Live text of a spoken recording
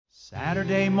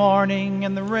Saturday morning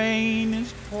and the rain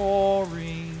is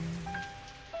pouring.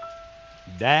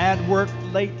 Dad worked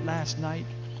late last night,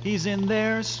 he's in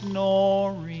there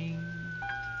snoring.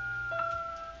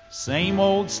 Same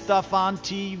old stuff on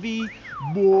TV,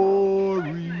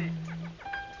 boring.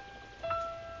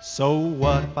 So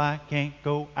what if I can't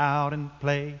go out and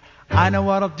play? I know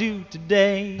what I'll do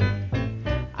today.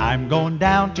 I'm going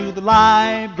down to the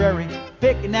library,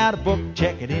 picking out a book,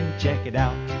 check it in, check it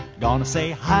out. Gonna say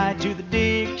hi to the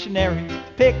dictionary,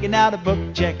 picking out a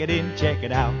book, check it in, check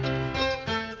it out.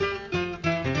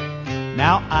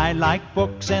 Now I like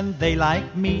books and they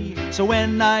like me, so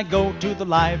when I go to the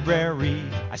library,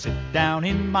 I sit down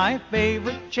in my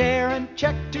favorite chair and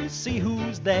check to see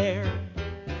who's there.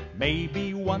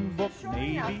 Maybe one book,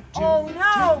 maybe two. Oh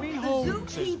no, Take me the home,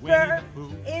 says zookeeper Winnie the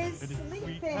Pooh. is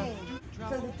sleeping.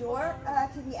 So the door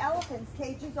to the elephant's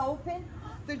cage is open.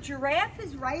 The giraffe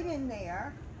is right in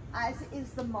there, as is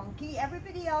the monkey.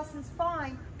 Everybody else is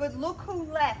fine, but look who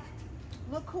left.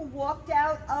 Look who walked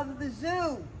out of the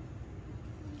zoo.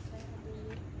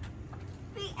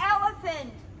 The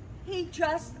elephant. He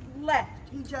just left.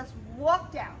 He just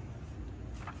walked out.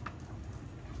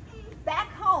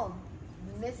 Back home,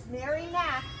 Miss Mary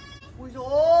Mack was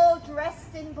all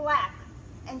dressed in black,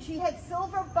 and she had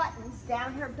silver buttons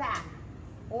down her back,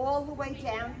 all the way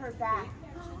down her back.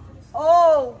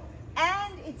 Oh,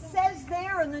 and it says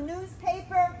there in the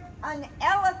newspaper, an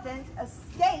elephant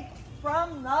escaped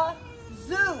from the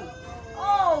zoo.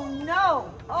 Oh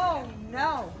no, oh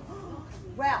no.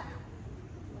 Well,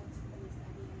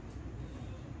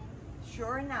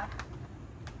 sure enough,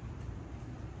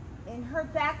 in her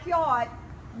backyard,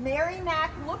 Mary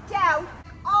Mack looked out.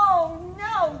 Oh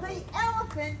no, the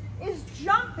elephant is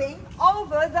jumping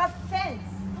over the fence.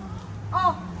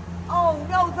 Oh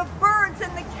no, the birds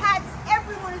and the cats,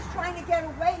 everyone is trying to get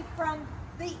away from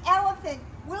the elephant.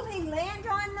 Will he land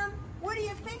on them? What do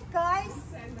you think, guys?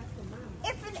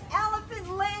 If an elephant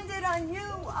landed on you,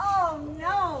 oh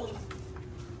no.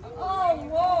 Oh,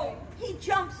 whoa. He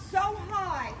jumped so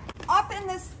high up in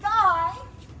the sky,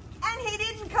 and he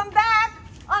didn't come back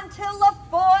until the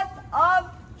 4th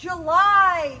of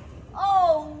July.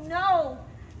 Oh no.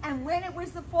 And when it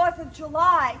was the 4th of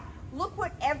July, look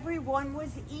what everyone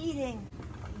was eating.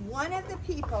 One of the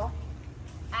people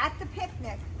at the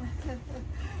picnic,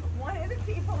 what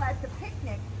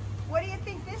do you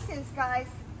think this is, guys?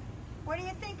 What do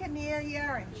you think,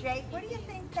 Amelia and Jake? What do you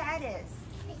think that is?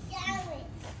 A sandwich.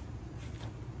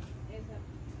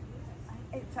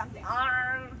 It's something.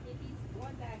 A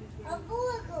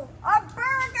burger. A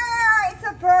burger! It's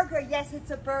a burger. Yes,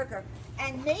 it's a burger.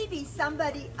 And maybe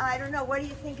somebody, I don't know, what do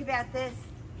you think about this?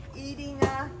 Eating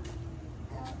a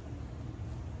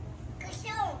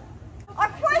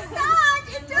croissant!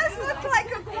 It does look like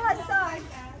a croissant.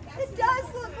 It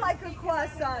does look like a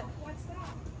croissant. What's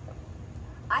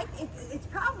that? It's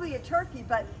probably a turkey,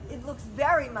 but it looks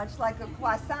very much like a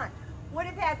croissant. What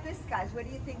about this, guys? What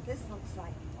do you think this looks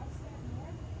like?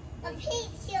 A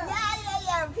pizza.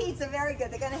 Yeah, pizza. Very good.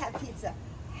 They're going to have pizza.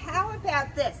 How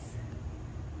about this?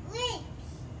 Grapes.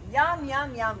 Yum,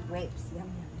 yum, yum. Grapes. Yum,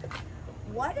 yum.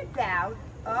 What about,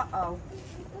 how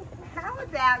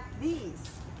about these?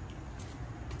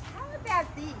 How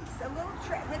about these? A little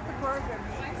trick with the burger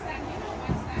meat. What's that? You know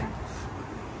what's that?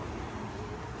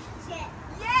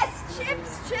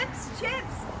 Chips. Yes,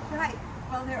 chips. Right.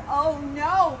 Well, oh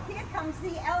no, here comes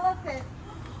the elephant.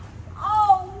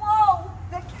 Oh, whoa.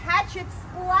 The ketchup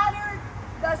splattered,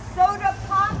 the soda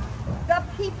popped, the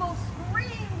people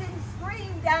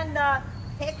screamed, and the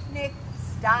picnic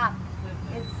stopped.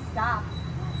 It stopped.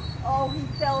 Oh, he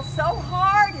fell so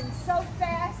hard and so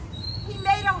fast, he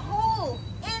made a hole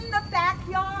in the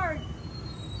backyard.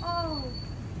 Oh,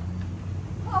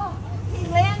 he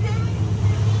landed.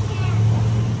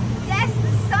 Yes,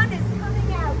 the sun is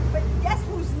coming out, but guess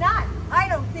who's not? I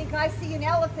don't think I see an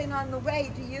elephant on the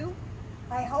way, do you?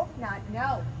 I hope not,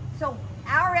 no. So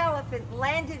our elephant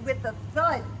landed with a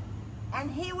thud, and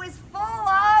he was full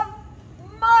of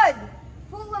mud.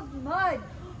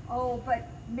 Oh, but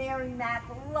Mary Mack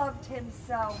loved him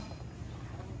so.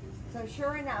 So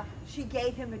sure enough, she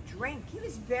gave him a drink. He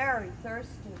was very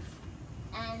thirsty,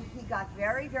 and he got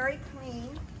very, very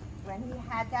clean when he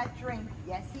had that drink.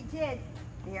 Yes, he did.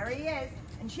 There he is.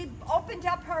 And she opened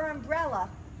up her umbrella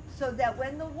so that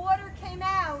when the water came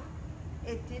out,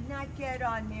 it did not get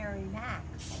on Mary Mack.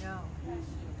 No.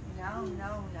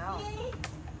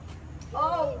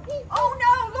 Oh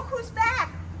no, look who's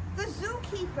back. The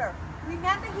zookeeper.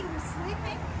 Remember he was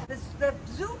sleeping? The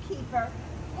zookeeper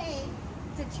came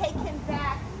to take him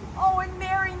back. Oh, and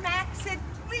Mary Mack said,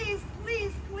 please,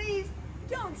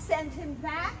 don't send him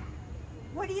back.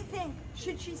 What do you think?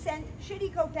 Should he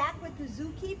go back with the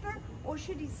zookeeper or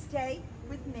should he stay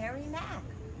with Mary Mac?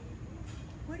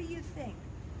 What do you think?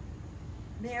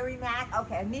 Mary Mac,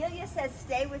 okay, Amelia says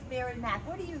stay with Mary Mac.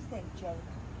 What do you think, Jake?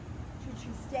 Should she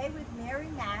stay with Mary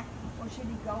Mac or should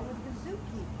he go with the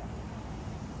zookeeper?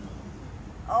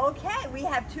 Okay, we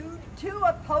have two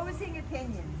opposing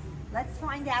opinions. Let's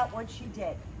find out what she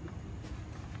did.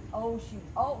 Oh,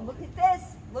 look at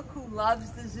this. Look who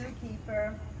loves the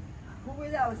zookeeper. Who are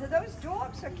those? Are those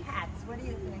dogs or cats? What do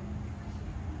you think?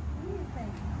 What do you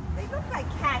think? They look like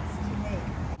cats to me.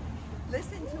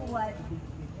 Listen to what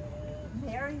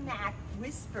Mary Mac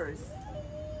whispers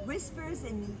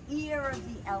in the ear of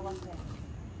the elephant.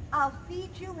 I'll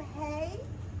feed you hay,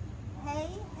 hay,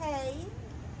 hay.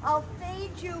 I'll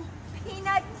feed you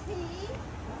peanut tea.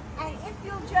 And if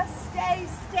you'll just stay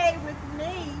with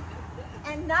me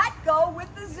and not go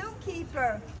with the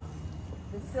zookeeper.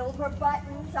 The silver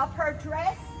buttons up her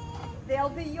dress, they'll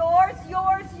be yours,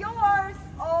 yours, yours.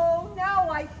 Oh no,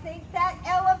 I think that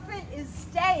elephant is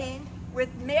staying with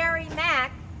Mary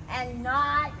Mac and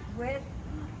not with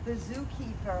the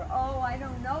zookeeper. Oh, I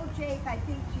don't know, Jake. I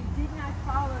think she did not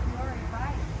follow your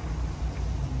advice.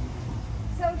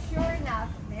 So sure enough,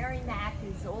 Mary Mac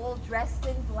is all dressed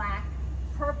in black,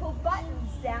 purple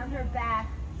buttons down her back.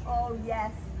 Oh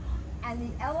yes. And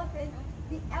the elephant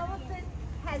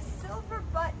has silver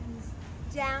buttons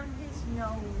down his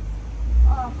nose.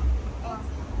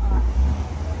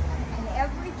 And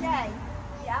every day,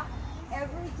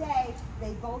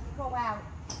 they both go out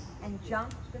and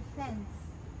jump the fence.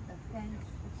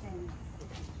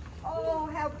 Oh,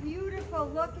 how beautiful,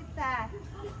 look at that.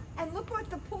 And look what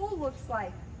the pool looks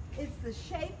like. It's the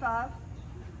shape of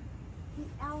the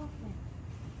elephant.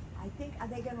 I think, are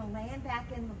they gonna land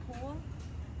back in the pool?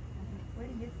 What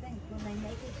do you think? Will they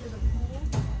make it to the pool?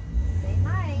 They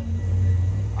might.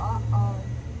 Uh-oh.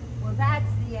 Well,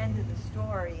 that's the end of the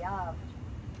story of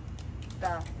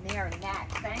the Mary Mac.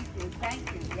 Thank you,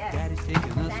 yes. Daddy's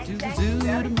taking us to the zoo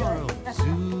tomorrow.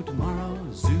 Zoo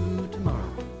tomorrow, zoo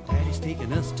tomorrow. Daddy's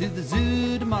taking us to the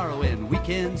zoo tomorrow, and we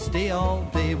can stay all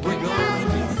day. We're going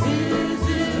to the zoo,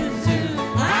 zoo, zoo.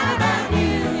 How about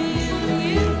you?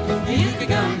 You can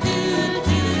go do.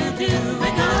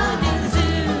 We're going to the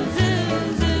zoo,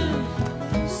 zoo,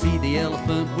 zoo. See the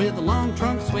elephant with a long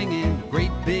trunk swinging,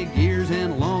 great big ears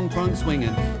and a long trunk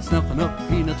swinging, snuffing up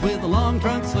peanuts with a long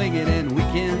trunk swinging, and we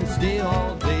can stay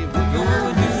all day. We're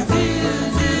going to the zoo,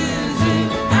 zoo, zoo.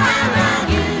 How about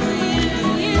you?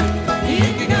 You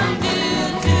can go do.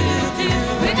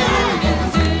 We're going to the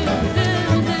zoo, zoo,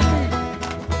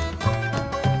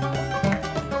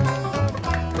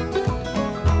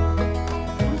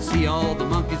 zoo. See all the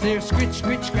monkeys there, scritch,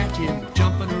 scritch, scratching,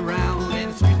 jumping